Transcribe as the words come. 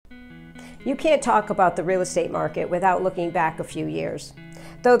You can't talk about the real estate market without looking back a few years.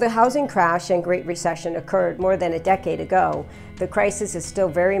 Though the housing crash and Great Recession occurred more than a decade ago, the crisis is still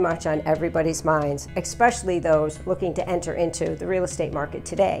very much on everybody's minds, especially those looking to enter into the real estate market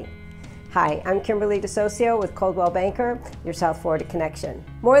today. Hi, I'm Kimberly DeSocio with Coldwell Banker, your South Florida connection.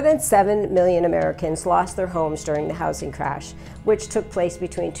 More than 7 million Americans lost their homes during the housing crash, which took place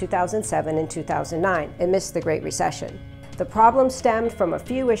between 2007 and 2009 amidst the Great Recession. The problem stemmed from a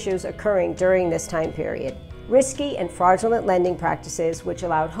few issues occurring during this time period. Risky and fraudulent lending practices which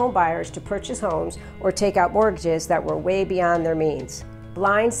allowed homebuyers to purchase homes or take out mortgages that were way beyond their means.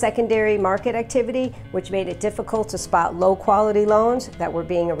 Blind secondary market activity which made it difficult to spot low-quality loans that were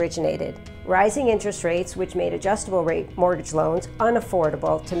being originated. Rising interest rates which made adjustable rate mortgage loans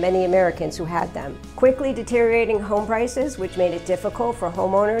unaffordable to many Americans who had them. Quickly deteriorating home prices which made it difficult for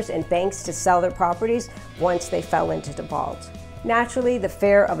homeowners and banks to sell their properties once they fell into default. Naturally, the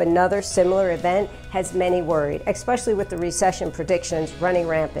fear of another similar event has many worried, especially with the recession predictions running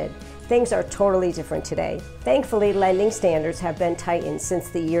rampant. Things are totally different today. Thankfully, lending standards have been tightened since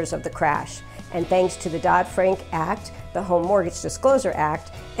the years of the crash, and thanks to the Dodd-Frank Act, the Home Mortgage Disclosure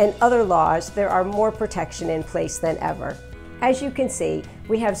Act, and other laws, there are more protection in place than ever. As you can see,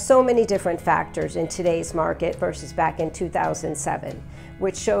 we have so many different factors in today's market versus back in 2007,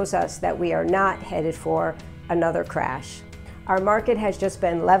 which shows us that we are not headed for another crash. Our market has just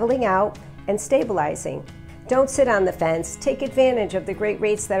been leveling out and stabilizing. Don't sit on the fence. Take advantage of the great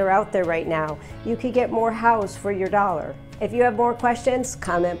rates that are out there right now. You could get more house for your dollar. If you have more questions,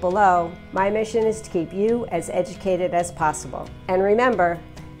 comment below. My mission is to keep you as educated as possible. And remember,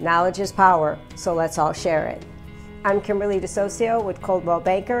 knowledge is power, so let's all share it. I'm Kimberly DeSocio with Coldwell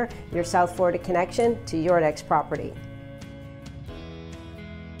Banker, your South Florida connection to your next property.